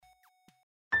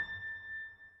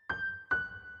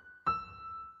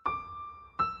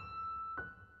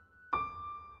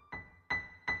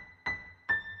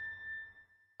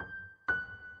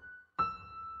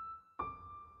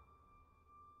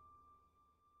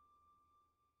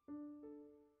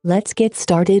Let's get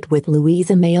started with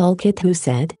Louisa May Alcott, who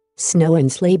said, "Snow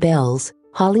and sleigh bells,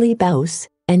 holly boughs,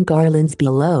 and garlands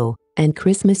below, and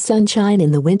Christmas sunshine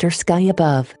in the winter sky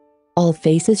above. All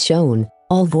faces shone,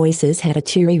 all voices had a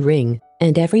cheery ring,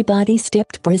 and everybody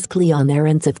stepped briskly on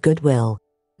errands of goodwill."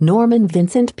 Norman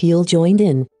Vincent Peale joined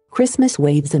in, "Christmas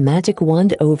waves a magic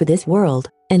wand over this world,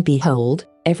 and behold,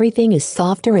 everything is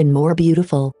softer and more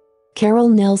beautiful." Carol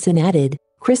Nelson added,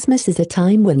 "Christmas is a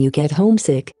time when you get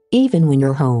homesick, even when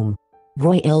you're home."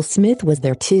 Roy L. Smith was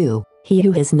there too. "He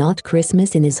who has not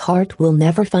Christmas in his heart will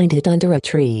never find it under a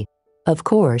tree." Of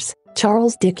course,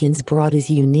 Charles Dickens brought his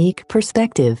unique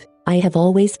perspective. "I have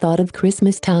always thought of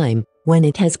Christmas time, when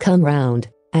it has come round,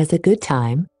 as a good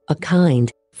time, a kind,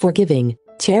 forgiving,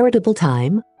 charitable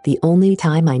time, the only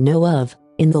time I know of,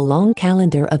 in the long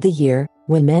calendar of the year,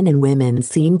 when men and women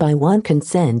seem by one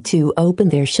consent to open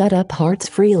their shut-up hearts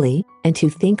freely, and to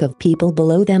think of people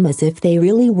below them as if they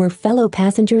really were fellow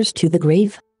passengers to the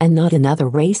grave, and not another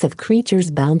race of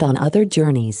creatures bound on other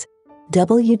journeys."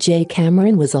 W.J.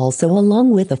 Cameron was also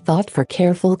along with a thought for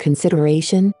careful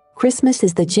consideration. "Christmas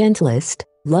is the gentlest,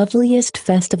 loveliest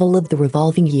festival of the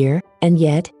revolving year, and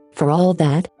yet, for all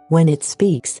that, when it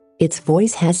speaks, its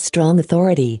voice has strong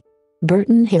authority."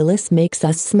 Burton Hillis makes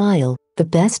us smile. "The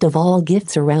best of all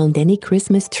gifts around any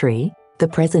Christmas tree, the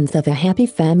presence of a happy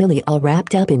family all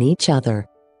wrapped up in each other."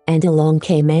 And along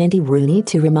came Andy Rooney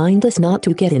to remind us not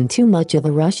to get in too much of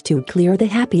a rush to clear the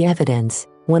happy evidence.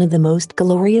 "One of the most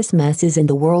glorious messes in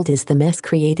the world is the mess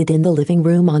created in the living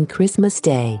room on Christmas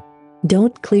Day.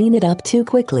 Don't clean it up too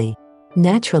quickly."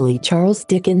 Naturally, Charles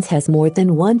Dickens has more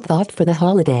than one thought for the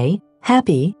holiday.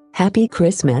 Happy, happy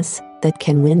Christmas, that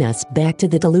can win us back to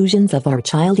the delusions of our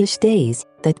childish days,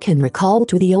 that can recall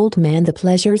to the old man the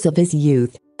pleasures of his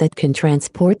youth, that can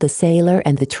transport the sailor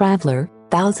and the traveler,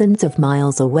 thousands of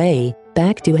miles away,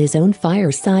 back to his own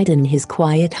fireside and his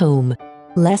quiet home.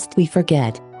 Lest we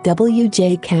forget,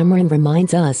 W.J. Cameron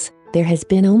reminds us, there has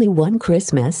been only one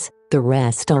Christmas, the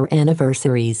rest are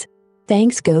anniversaries.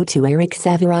 Thanks go to Eric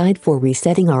Savaride for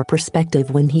resetting our perspective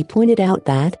when he pointed out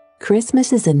that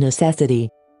Christmas is a necessity.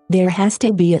 There has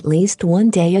to be at least one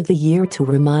day of the year to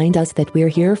remind us that we're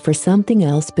here for something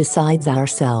else besides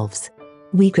ourselves.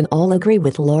 We can all agree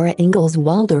with Laura Ingalls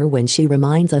Wilder when she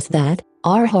reminds us that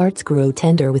our hearts grow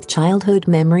tender with childhood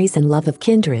memories and love of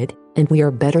kindred, and we are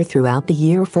better throughout the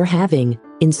year for having,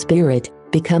 in spirit,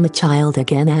 become a child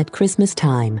again at Christmas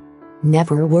time.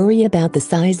 Never worry about the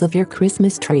size of your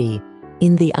Christmas tree.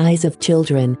 In the eyes of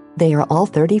children, they are all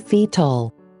 30 feet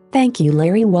tall. Thank you,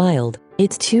 Larry Wilde.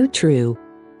 It's too true.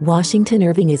 Washington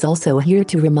Irving is also here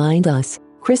to remind us,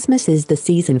 Christmas is the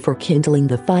season for kindling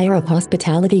the fire of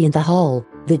hospitality in the hall,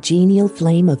 the genial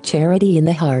flame of charity in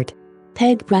the heart.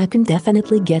 Peg Bracken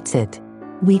definitely gets it.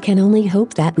 We can only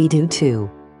hope that we do too.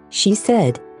 She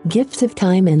said, "Gifts of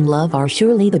time and love are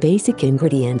surely the basic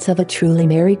ingredients of a truly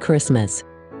Merry Christmas."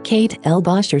 Kate L.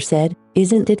 Bosher said,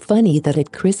 "Isn't it funny that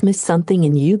at Christmas something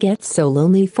in you gets so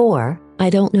lonely for, I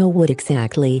don't know what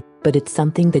exactly, but it's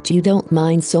something that you don't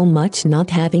mind so much not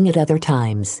having at other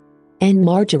times." And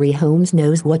Marjorie Holmes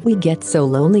knows what we get so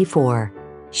lonely for.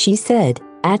 She said,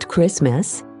 "At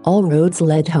Christmas, all roads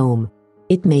led home."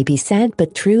 It may be sad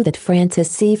but true that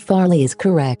Francis C. Farley is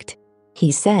correct.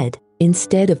 He said,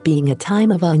 "Instead of being a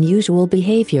time of unusual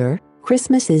behavior,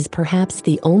 Christmas is perhaps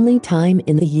the only time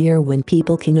in the year when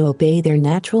people can obey their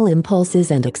natural impulses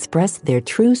and express their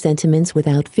true sentiments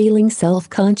without feeling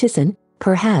self-conscious and,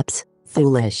 perhaps,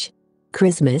 foolish.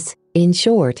 Christmas, in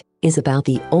short, is about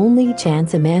the only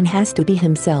chance a man has to be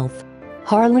himself."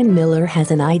 Harlan Miller has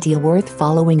an idea worth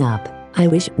following up. "I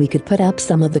wish we could put up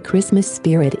some of the Christmas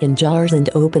spirit in jars and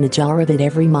open a jar of it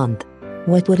every month.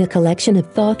 What would a collection of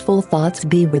thoughtful thoughts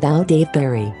be without Dave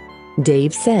Barry?"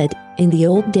 Dave said, "In the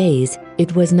old days,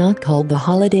 it was not called the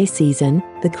holiday season.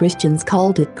 The Christians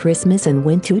called it Christmas and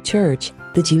went to church.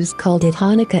 The Jews called it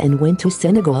Hanukkah and went to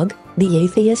synagogue. The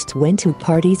atheists went to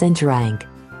parties and drank.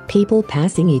 People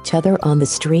passing each other on the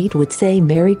street would say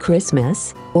Merry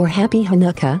Christmas, or Happy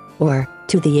Hanukkah, or,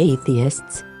 to the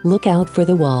atheists, look out for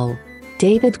the wall."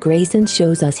 David Grayson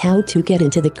shows us how to get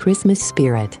into the Christmas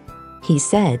spirit. He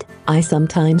said, "I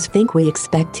sometimes think we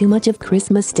expect too much of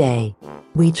Christmas Day.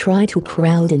 We try to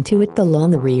crowd into it the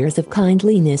long arrears of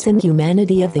kindliness and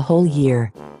humanity of the whole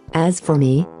year. As for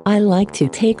me, I like to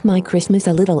take my Christmas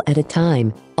a little at a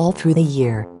time, all through the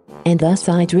year. And thus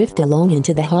I drift along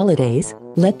into the holidays,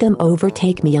 let them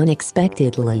overtake me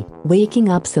unexpectedly, waking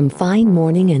up some fine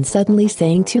morning and suddenly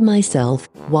saying to myself,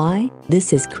 'Why,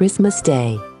 this is Christmas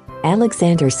Day.'"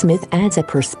 Alexander Smith adds a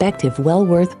perspective well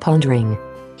worth pondering.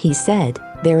 He said,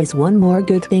 "There is one more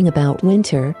good thing about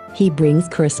winter, he brings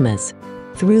Christmas."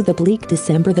 Through the bleak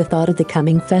December, the thought of the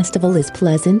coming festival is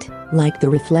pleasant, like the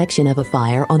reflection of a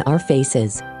fire on our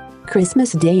faces.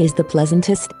 Christmas Day is the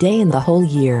pleasantest day in the whole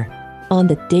year. On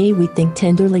that day we think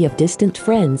tenderly of distant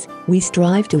friends, we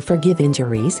strive to forgive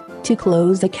injuries, to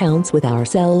close accounts with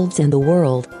ourselves and the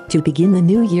world, to begin the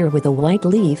new year with a white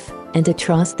leaf, and to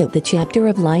trust that the chapter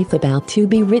of life about to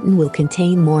be written will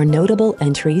contain more notable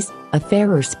entries, a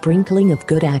fairer sprinkling of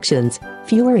good actions,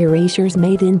 fewer erasures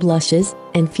made in blushes,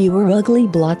 and fewer ugly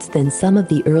blots than some of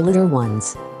the earlier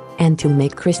ones. And to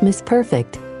make Christmas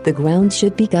perfect, the ground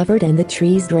should be covered and the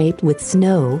trees draped with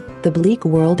snow. The bleak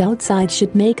world outside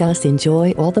should make us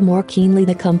enjoy all the more keenly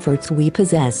the comforts we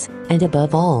possess, and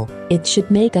above all, it should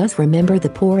make us remember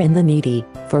the poor and the needy,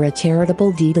 for a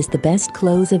charitable deed is the best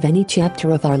close of any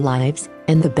chapter of our lives,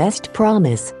 and the best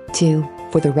promise, too,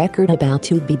 for the record about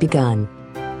to be begun.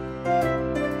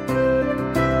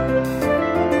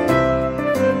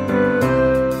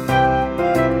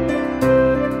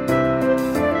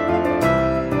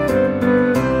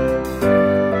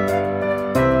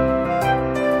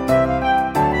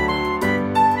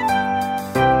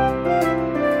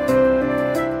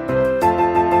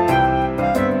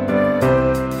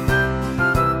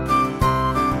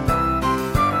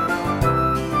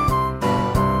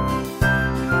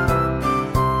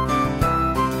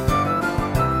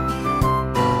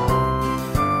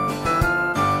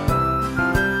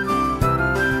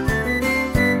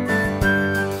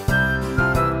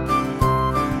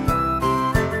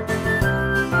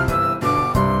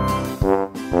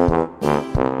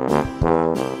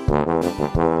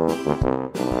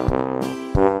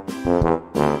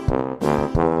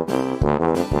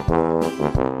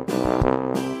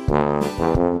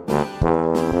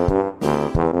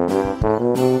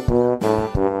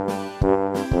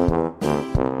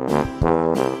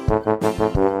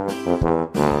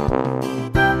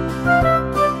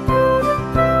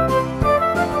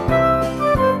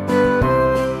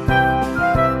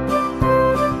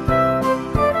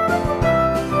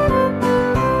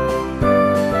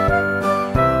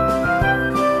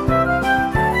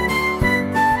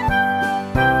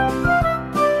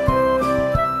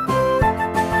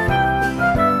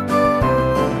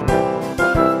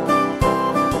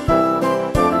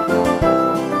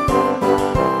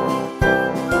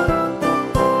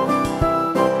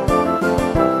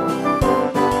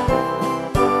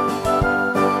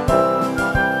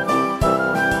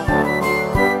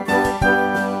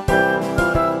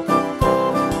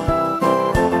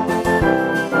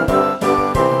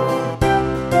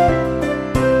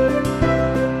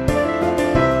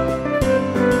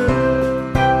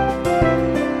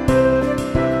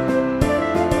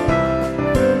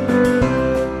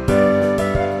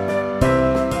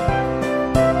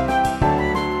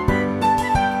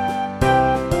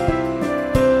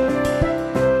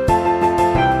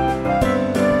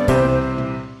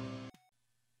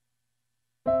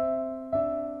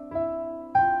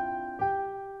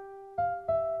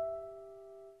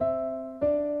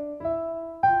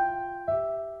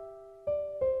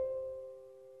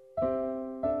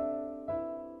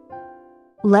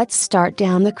 Let's start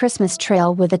down the Christmas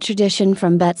trail with a tradition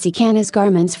from Betsy Cana's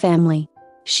Garment's family.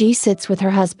 She sits with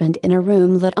her husband in a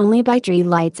room lit only by tree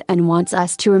lights and wants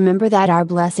us to remember that our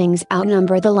blessings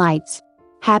outnumber the lights.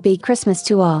 Happy Christmas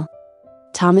to all.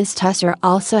 Thomas Tusser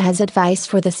also has advice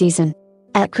for the season.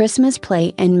 At Christmas,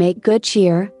 play and make good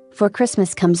cheer, for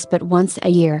Christmas comes but once a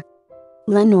year.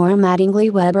 Lenora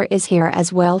Mattingly Weber is here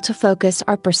as well to focus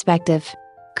our perspective.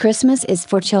 Christmas is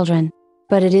for children,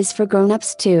 but it is for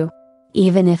grown-ups too.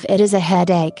 Even if it is a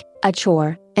headache, a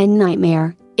chore, and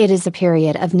nightmare, it is a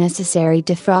period of necessary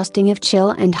defrosting of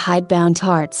chill and hidebound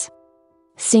hearts.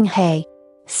 Sing hey!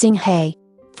 Sing hey!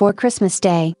 For Christmas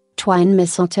Day, twine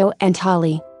mistletoe and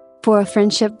holly. For a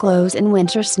friendship glows in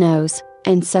winter snows,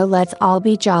 and so let's all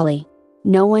be jolly.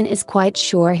 No one is quite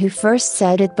sure who first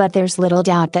said it, but there's little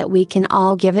doubt that we can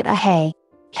all give it a hey!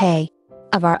 Hey!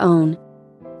 Of our own.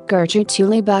 Gertrude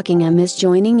Tully Buckingham is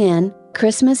joining in.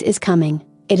 Christmas is coming.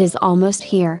 It is almost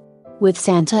here. With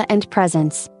Santa and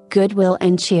presents, goodwill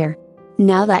and cheer.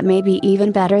 Now that may be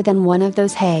even better than one of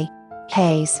those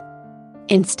hays.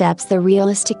 In steps the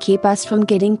realist to keep us from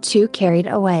getting too carried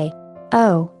away.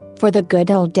 Oh, for the good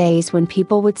old days when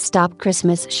people would stop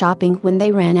Christmas shopping when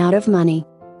they ran out of money.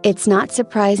 It's not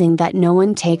surprising that no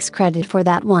one takes credit for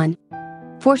that one.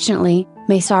 Fortunately,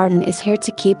 May Sarden is here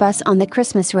to keep us on the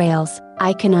Christmas rails.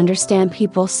 I can understand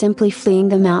people simply fleeing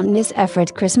the mountainous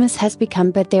effort Christmas has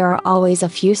become, but there are always a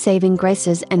few saving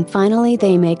graces, and finally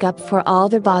they make up for all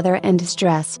the bother and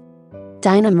distress.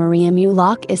 Dinah Maria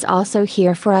Mulock is also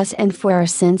here for us and for our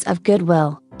sense of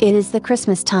goodwill. It is the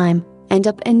Christmas time, and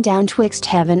up and down twixt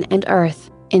heaven and earth,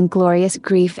 in glorious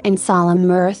grief and solemn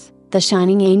mirth, the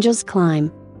shining angels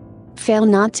climb. Fail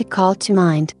not to call to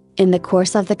mind, in the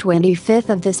course of the 25th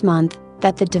of this month,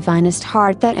 that the divinest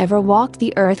heart that ever walked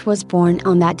the earth was born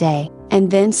on that day,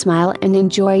 and then smile and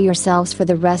enjoy yourselves for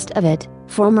the rest of it,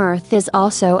 for mirth is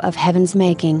also of heaven's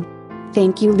making.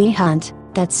 Thank you, Lee Hunt,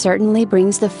 that certainly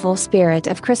brings the full spirit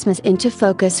of Christmas into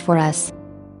focus for us.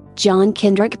 John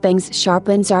Kendrick Bangs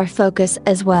sharpens our focus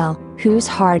as well, whose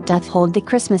heart doth hold the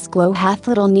Christmas glow hath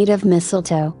little need of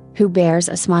mistletoe, who bears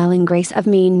a smiling grace of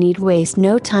mien need waste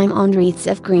no time on wreaths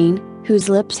of green, whose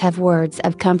lips have words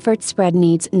of comfort spread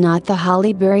needs not the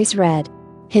holly berries red.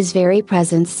 His very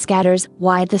presence scatters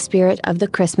wide the spirit of the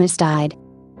Christmas tide.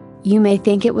 You may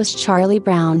think it was Charlie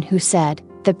Brown who said,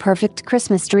 "The perfect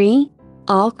Christmas tree?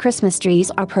 All Christmas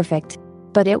trees are perfect."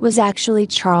 But it was actually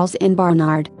Charles N.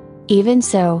 Barnard. Even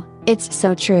so, it's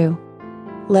so true.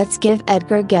 Let's give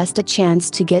Edgar Guest a chance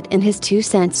to get in his 2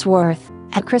 cents worth.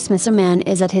 At Christmas a man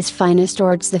is at his finest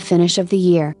towards the finish of the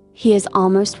year. He is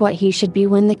almost what he should be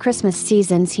when the Christmas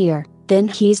season's here. Then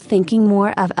he's thinking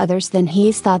more of others than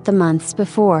he's thought the months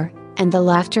before, and the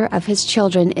laughter of his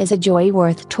children is a joy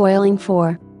worth toiling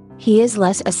for. He is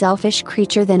less a selfish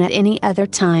creature than at any other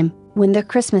time. When the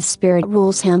Christmas spirit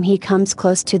rules him, he comes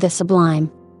close to the sublime.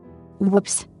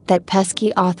 Whoops, that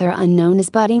pesky author unknown is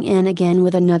butting in again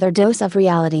with another dose of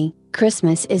reality.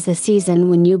 Christmas is the season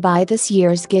when you buy this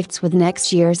year's gifts with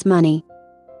next year's money.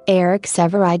 Eric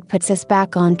Severide puts us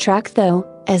back on track though,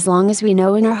 as long as we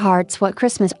know in our hearts what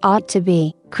Christmas ought to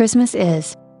be, Christmas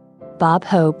is. Bob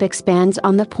Hope expands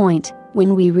on the point,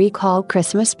 when we recall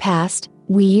Christmas past,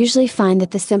 we usually find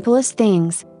that the simplest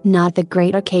things, not the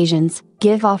great occasions,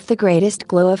 give off the greatest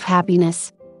glow of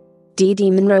happiness. D.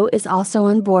 D. Monroe is also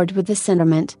on board with the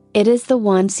sentiment. It is the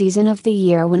one season of the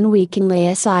year when we can lay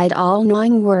aside all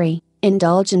gnawing worry,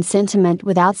 indulge in sentiment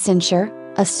without censure,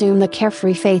 assume the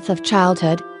carefree faith of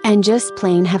childhood, and just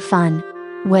plain have fun.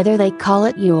 Whether they call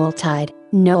it Yuletide,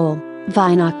 Noel,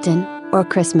 Weihnachten, or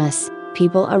Christmas,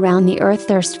 people around the earth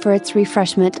thirst for its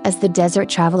refreshment as the desert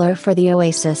traveler for the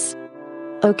oasis.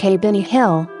 Okay, Benny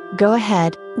Hill, go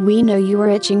ahead. We know you are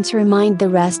itching to remind the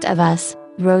rest of us.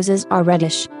 Roses are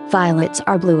reddish, violets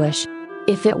are bluish.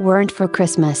 If it weren't for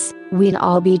Christmas, we'd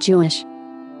all be Jewish.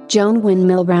 Joan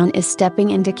Windmill Brown is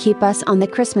stepping in to keep us on the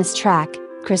Christmas track.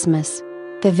 Christmas.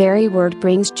 The very word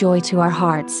brings joy to our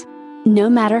hearts. No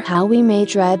matter how we may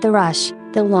dread the rush,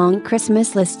 the long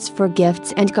Christmas lists for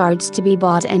gifts and cards to be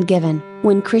bought and given,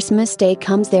 when Christmas Day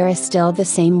comes there is still the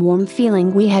same warm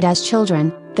feeling we had as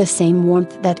children, the same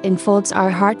warmth that enfolds our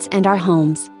hearts and our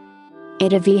homes.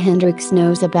 Ada V. Hendricks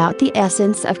knows about the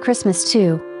essence of Christmas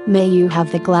too. May you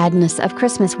have the gladness of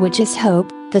Christmas which is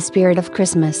hope, the spirit of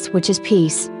Christmas which is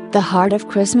peace, the heart of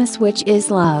Christmas which is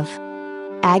love.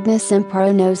 Agnes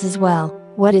Imparo knows as well,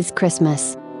 what is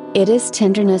Christmas? It is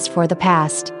tenderness for the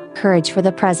past, courage for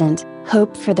the present,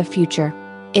 hope for the future.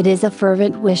 It is a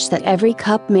fervent wish that every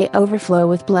cup may overflow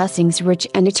with blessings rich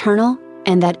and eternal,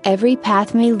 and that every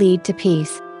path may lead to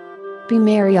peace. Be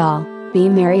merry all,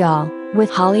 with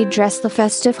holly dress the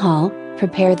festive hall,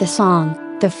 prepare the song,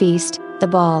 the feast, the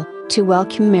ball, to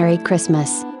welcome Merry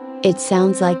Christmas. It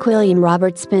sounds like William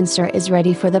Robert Spencer is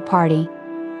ready for the party.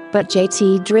 But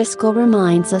J.T. Driscoll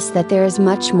reminds us that there is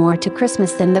much more to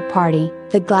Christmas than the party.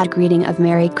 The glad greeting of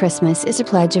Merry Christmas is a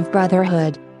pledge of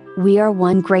brotherhood. We are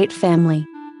one great family.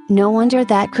 No wonder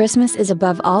that Christmas is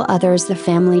above all others the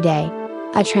family day.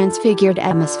 A transfigured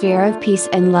atmosphere of peace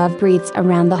and love breathes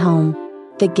around the home.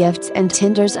 The gifts and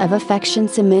tenders of affection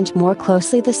cement more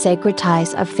closely the sacred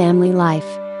ties of family life.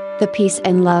 The peace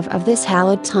and love of this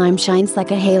hallowed time shines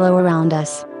like a halo around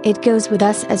us. It goes with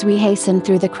us as we hasten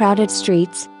through the crowded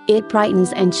streets. It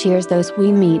brightens and cheers those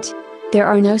we meet. There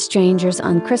are no strangers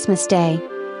on Christmas Day.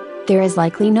 There is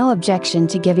likely no objection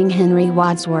to giving Henry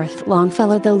Wadsworth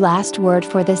Longfellow the last word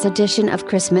for this edition of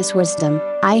Christmas Wisdom.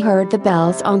 I heard the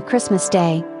bells on Christmas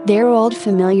Day, their old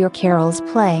familiar carols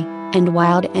play, and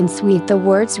wild and sweet the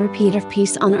words repeat of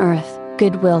peace on earth,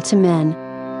 goodwill to men.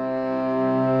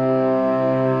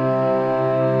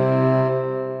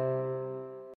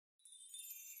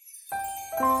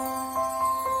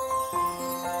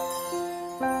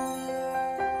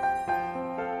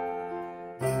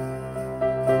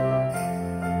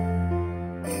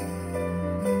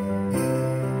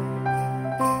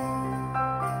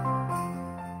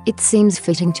 It seems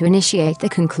fitting to initiate the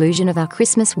conclusion of our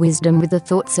Christmas wisdom with the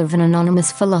thoughts of an anonymous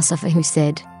philosopher who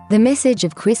said, "The message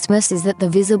of Christmas is that the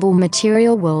visible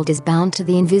material world is bound to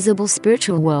the invisible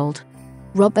spiritual world."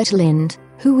 Robert Lind,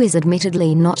 who is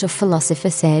admittedly not a philosopher,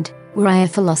 said, "Were I a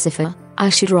philosopher, I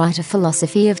should write a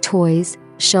philosophy of toys,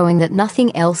 showing that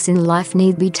nothing else in life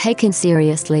need be taken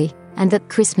seriously, and that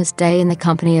Christmas Day in the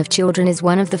company of children is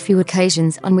one of the few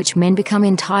occasions on which men become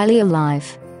entirely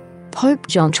alive. Pope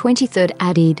John XXIII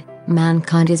added,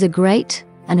 "Mankind is a great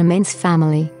and immense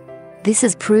family." This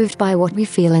is proved by what we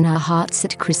feel in our hearts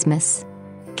at Christmas.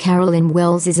 Carolyn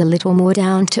Wells is a little more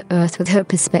down to earth with her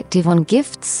perspective on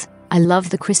gifts. "I love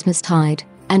the Christmastide,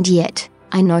 and yet,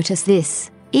 I notice this,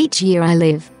 each year I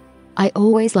live. I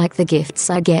always like the gifts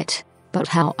I get, but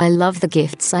how I love the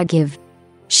gifts I give."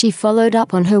 She followed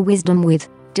up on her wisdom with,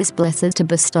 "Disblessed to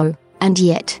bestow, and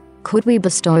yet, could we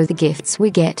bestow the gifts we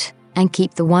get, and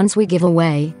keep the ones we give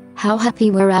away, how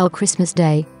happy were our Christmas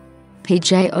Day."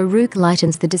 P.J. O'Rourke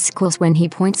lightens the discourse when he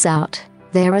points out,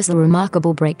 "There is a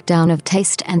remarkable breakdown of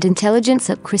taste and intelligence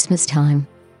at Christmas time.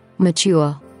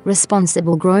 Mature,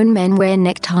 responsible grown men wear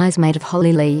neckties made of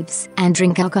holly leaves and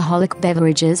drink alcoholic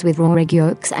beverages with raw egg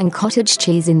yolks and cottage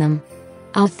cheese in them."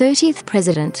 Our 30th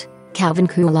president, Calvin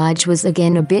Coolidge, was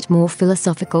again a bit more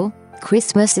philosophical.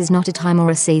 "Christmas is not a time or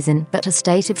a season, but a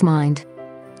state of mind.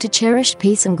 To cherish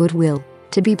peace and goodwill,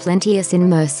 to be plenteous in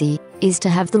mercy, is to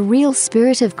have the real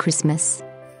spirit of Christmas."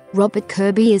 Robert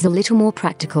Kirby is a little more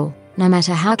practical. "No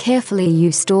matter how carefully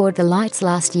you stored the lights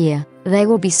last year, they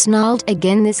will be snarled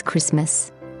again this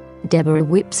Christmas." Deborah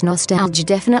Whipp's nostalgia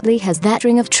definitely has that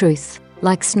ring of truth.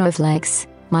 "Like snowflakes,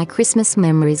 my Christmas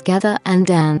memories gather and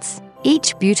dance,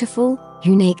 each beautiful,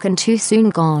 unique and too soon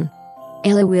gone."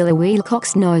 Ella Wheeler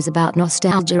Wilcox knows about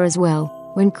nostalgia as well.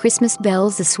 "When Christmas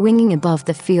bells are swinging above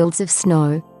the fields of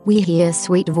snow, we hear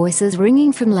sweet voices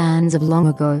ringing from lands of long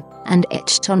ago, and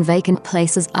etched on vacant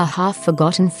places are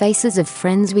half-forgotten faces of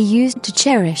friends we used to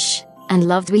cherish, and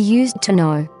loved we used to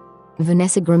know."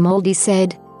 Vanessa Grimaldi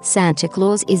said, "Santa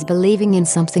Claus is believing in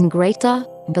something greater,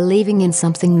 believing in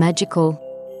something magical."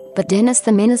 But Dennis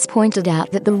the Menace pointed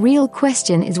out that the real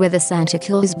question is whether Santa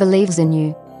Claus believes in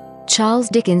you. Charles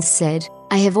Dickens said,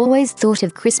 "I have always thought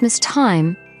of Christmas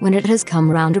time, when it has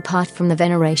come round apart from the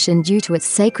veneration due to its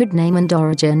sacred name and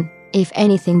origin, if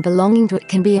anything belonging to it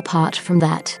can be apart from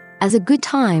that, as a good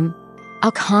time.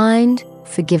 A kind,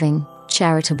 forgiving,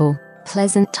 charitable,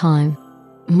 pleasant time."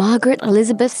 Margaret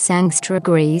Elizabeth Sangster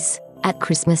agrees, "At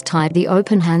Christmastide the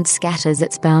open hand scatters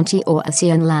its bounty o'er a sea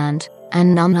and land,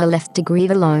 and none are left to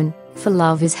grieve alone, for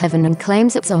love is heaven and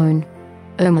claims its own."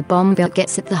 Irma Bombelt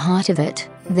gets at the heart of it.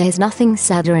 "There's nothing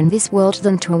sadder in this world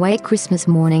than to awake Christmas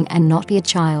morning and not be a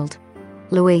child."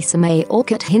 Louisa May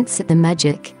Alcott hints at the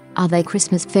magic. "Are they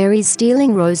Christmas fairies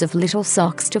stealing rows of little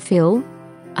socks to fill?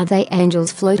 Are they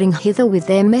angels floating hither with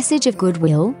their message of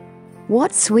goodwill?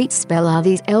 What sweet spell are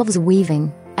these elves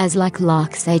weaving, as like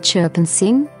larks they chirp and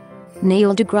sing?"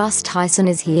 Neil deGrasse Tyson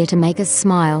is here to make us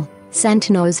smile.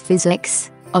 "Santa knows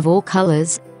physics, of all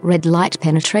colors, red light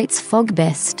penetrates fog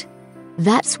best.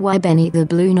 That's why Benny the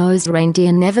Blue-Nosed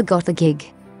Reindeer never got the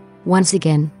gig." Once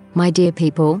again, my dear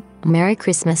people, Merry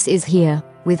Christmas is here,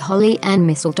 with holly and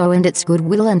mistletoe and its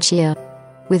goodwill and cheer.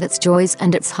 With its joys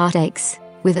and its heartaches,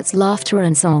 with its laughter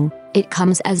and song, it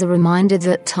comes as a reminder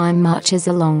that time marches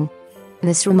along.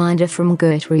 This reminder from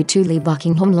Gertrude Tully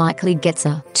Buckingham likely gets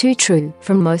a too true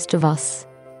from most of us.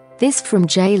 This from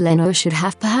Jay Leno should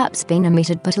have perhaps been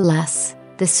omitted, but alas,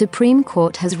 the Supreme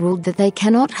Court has ruled that they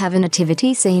cannot have a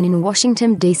nativity scene in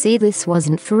Washington, D.C. This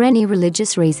wasn't for any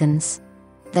religious reasons.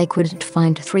 They couldn't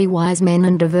find 3 wise men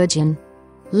and a virgin.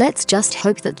 Let's just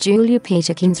hope that Julia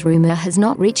Peterkin's rumor has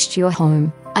not reached your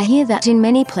home. I hear that in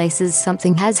many places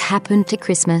something has happened to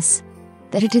Christmas.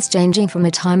 That it is changing from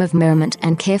a time of merriment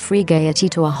and carefree gaiety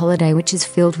to a holiday which is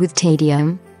filled with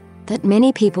tedium. That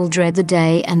many people dread the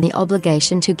day and the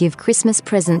obligation to give Christmas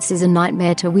presents is a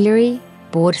nightmare to weary,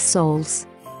 bored souls.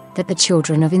 That the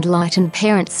children of enlightened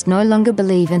parents no longer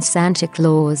believe in Santa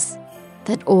Claus.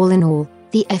 That all in all,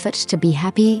 the effort to be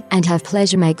happy and have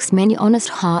pleasure makes many honest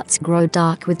hearts grow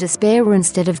dark with despair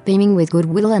instead of beaming with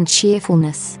goodwill and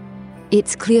cheerfulness.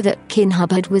 It's clear that Ken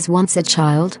Hubbard was once a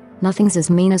child. Nothing's as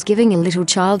mean as giving a little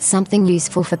child something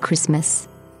useful for Christmas.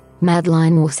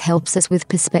 Madeline Morse helps us with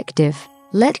perspective.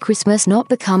 Let Christmas not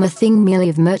become a thing merely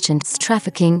of merchants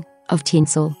trafficking, of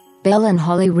tinsel, bell and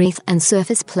holly wreath and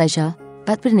surface pleasure,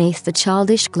 but beneath the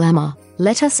childish glamour,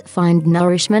 let us find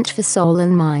nourishment for soul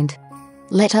and mind.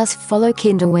 Let us follow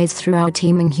kinder ways through our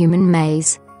teeming human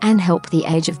maze, and help the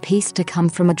age of peace to come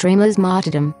from a dreamer's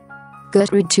martyrdom.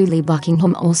 Gertrude Tully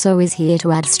Buckingham also is here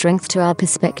to add strength to our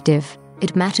perspective.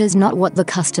 It matters not what the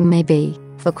custom may be,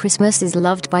 for Christmas is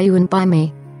loved by you and by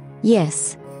me.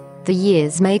 Yes, the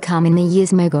years may come and the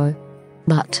years may go.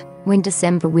 But, when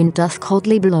December wind doth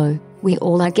coldly blow, we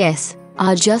all, I guess,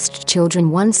 are just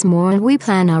children once more, and we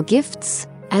plan our gifts,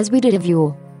 as we did of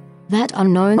yore. That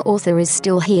unknown author is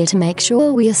still here to make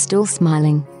sure we are still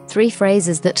smiling. 3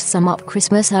 phrases that sum up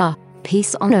Christmas are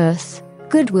peace on earth,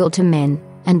 goodwill to men,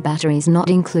 and batteries not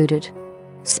included.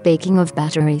 Speaking of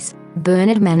batteries,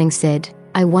 Bernard Manning said,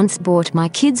 "I once bought my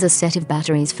kids a set of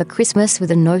batteries for Christmas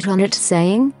with a note on it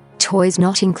saying, 'Toys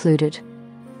not included.'"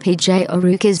 PJ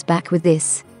O'Rourke is back with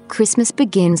this. Christmas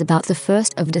begins about the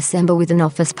 1st of December with an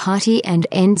office party and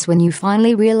ends when you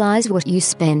finally realize what you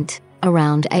spent,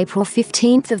 around April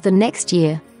 15th of the next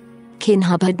year. Kin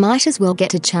Hubbard might as well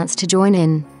get a chance to join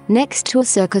in. Next to a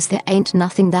circus, there ain't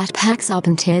nothing that packs up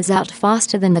and tears out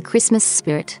faster than the Christmas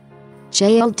spirit.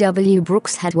 JLW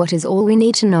Brooks had what is all we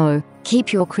need to know.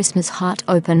 Keep your Christmas heart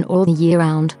open all year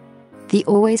round. The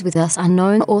always with us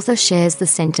unknown author shares the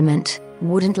sentiment.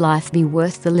 Wouldn't life be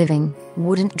worth the living?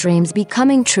 Wouldn't dreams be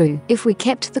coming true if we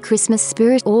kept the Christmas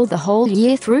spirit all the whole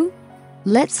year through?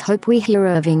 Let's hope we hear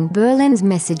Irving Berlin's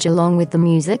message along with the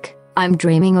music. I'm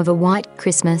dreaming of a white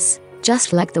Christmas,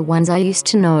 just like the ones I used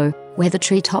to know, where the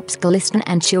treetops glisten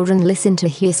and children listen to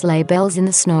hear sleigh bells in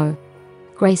the snow.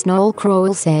 Grace Noel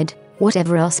Crowell said,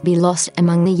 "Whatever else be lost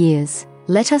among the years,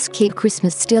 let us keep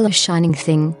Christmas still a shining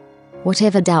thing.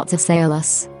 Whatever doubts assail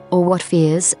us, or what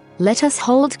fears, let us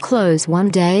hold close one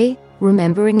day,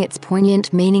 remembering its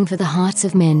poignant meaning for the hearts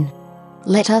of men.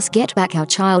 Let us get back our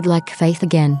childlike faith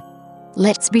again.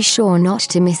 Let's be sure not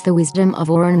to miss the wisdom of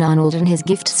Oren Arnold and his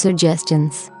gift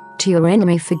suggestions. To your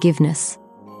enemy forgiveness.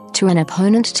 To an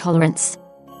opponent tolerance.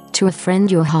 To a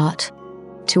friend your heart.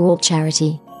 To all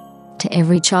charity. To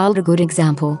every child a good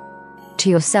example. To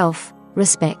yourself,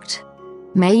 respect.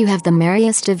 May you have the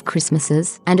merriest of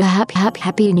Christmases and a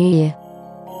happy New Year."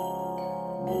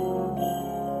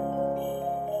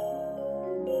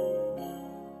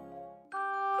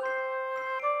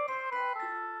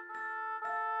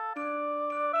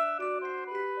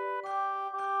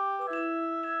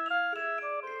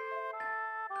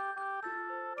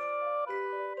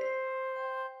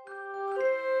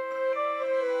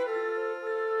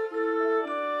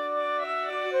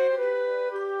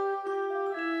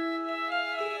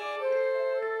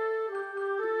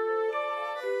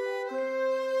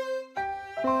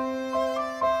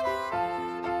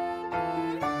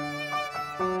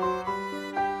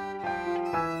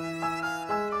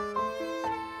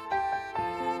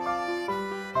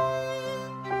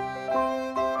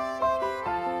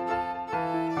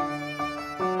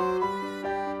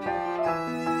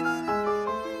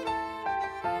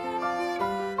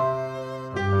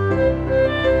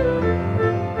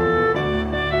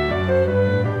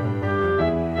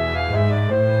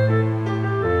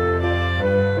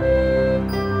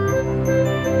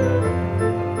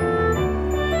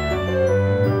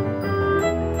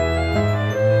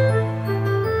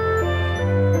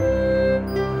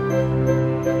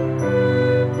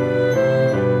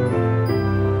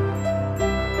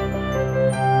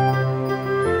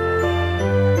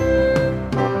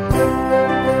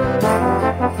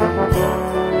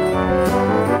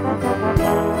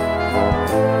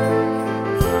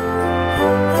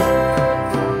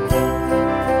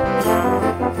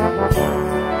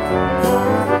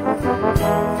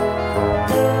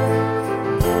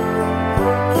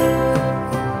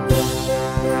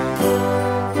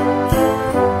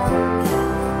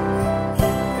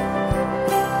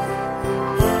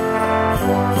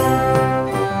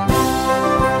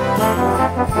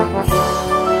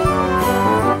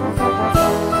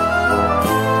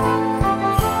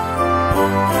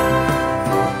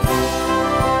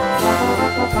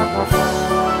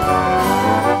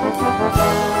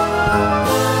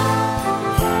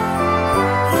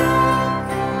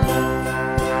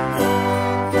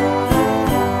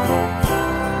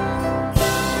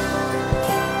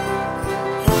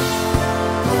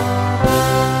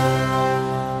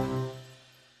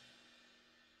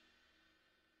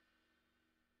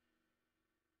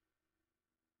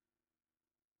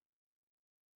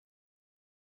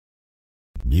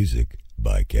 Music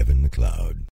by Kevin MacLeod.